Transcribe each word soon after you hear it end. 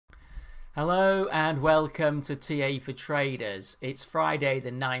Hello and welcome to TA for Traders. It's Friday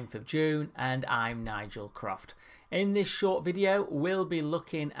the 9th of June and I'm Nigel Croft. In this short video we'll be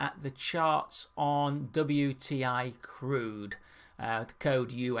looking at the charts on WTI Crude, the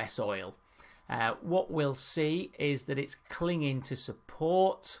code USOIL. What we'll see is that it's clinging to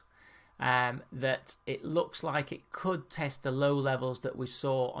support, that it looks like it could test the low levels that we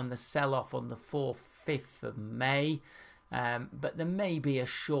saw on the sell-off on the 4th of May. But there may be a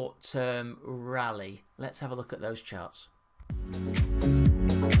short-term rally. Let's have a look at those charts.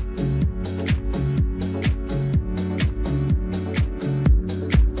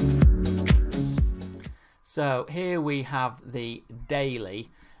 So here we have the daily,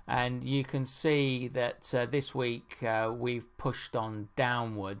 and you can see that this week we've pushed on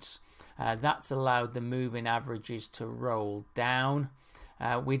downwards. That's allowed the moving averages to roll down.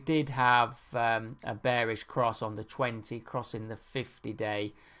 We did have a bearish cross on the 20, crossing the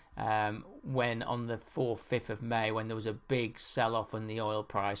 50-day when on the 5th of May, when there was a big sell-off in the oil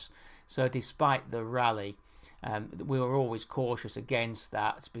price. So despite the rally, we were always cautious against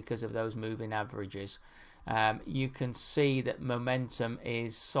that because of those moving averages. You can see that momentum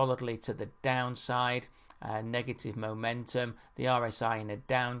is solidly to the downside, negative momentum. The RSI in a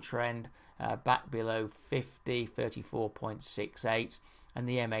downtrend, back below 50, 34.68. And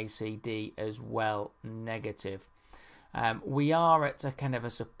the MACD as well negative. We are at a kind of a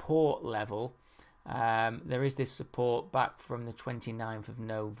support level. There is this support back from the 29th of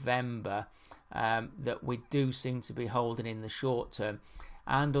November that we do seem to be holding in the short term,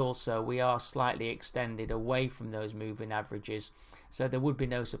 and also we are slightly extended away from those moving averages. So there would be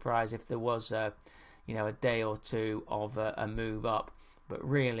no surprise if there was a day or two of a move up. But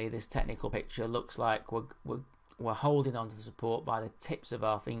really, this technical picture looks like we're holding on to the support by the tips of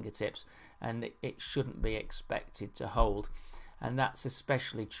our fingertips, and it shouldn't be expected to hold. And that's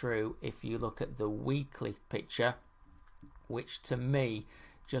especially true if you look at the weekly picture, which to me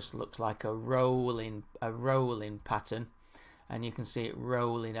just looks like a rolling pattern, and you can see it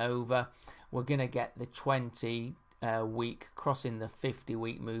rolling over. We're going to get the 20 week crossing the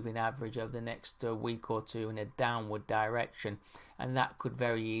 50-week moving average over the next week or two in a downward direction, and that could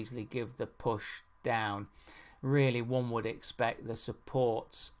very easily give the push down. Really, one would expect the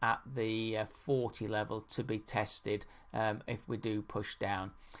supports at the 40 level to be tested if we do push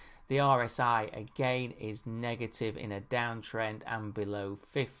down. The RSI again is negative in a downtrend and below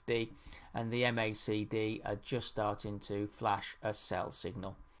 50, and the MACD are just starting to flash a sell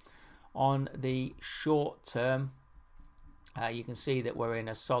signal. On the short term, you can see that we're in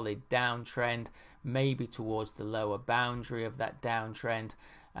a solid downtrend, maybe towards the lower boundary of that downtrend.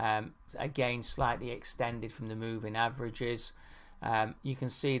 Again, slightly extended from the moving averages. You can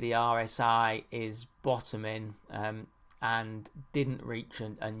see the RSI is bottoming and didn't reach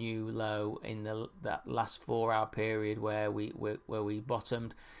a new low in that last 4-hour period where we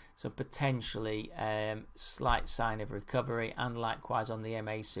bottomed. So potentially slight sign of recovery, and likewise on the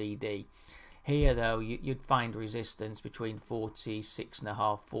MACD. Here though, you'd find resistance between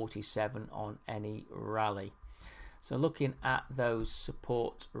 46.5, 47 on any rally. So looking at those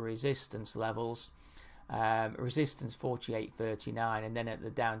support resistance levels, resistance 48.39, and then at the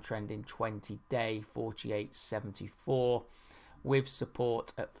downtrend in 20-day 48.74, with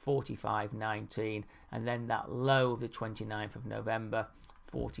support at 45.19, and then that low of the 29th of November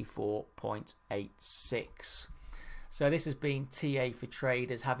 44.86. So this has been TA for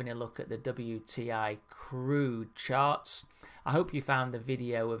Traders, having a look at the WTI Crude charts. I hope you found the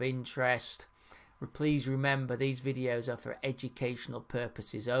video of interest. Please remember, these videos are for educational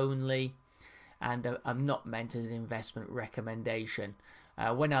purposes only, and are not meant as an investment recommendation.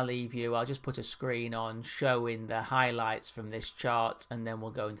 When I leave you, I'll just put a screen on showing the highlights from this chart, and then we'll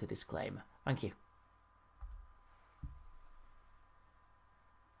go into disclaimer. Thank you.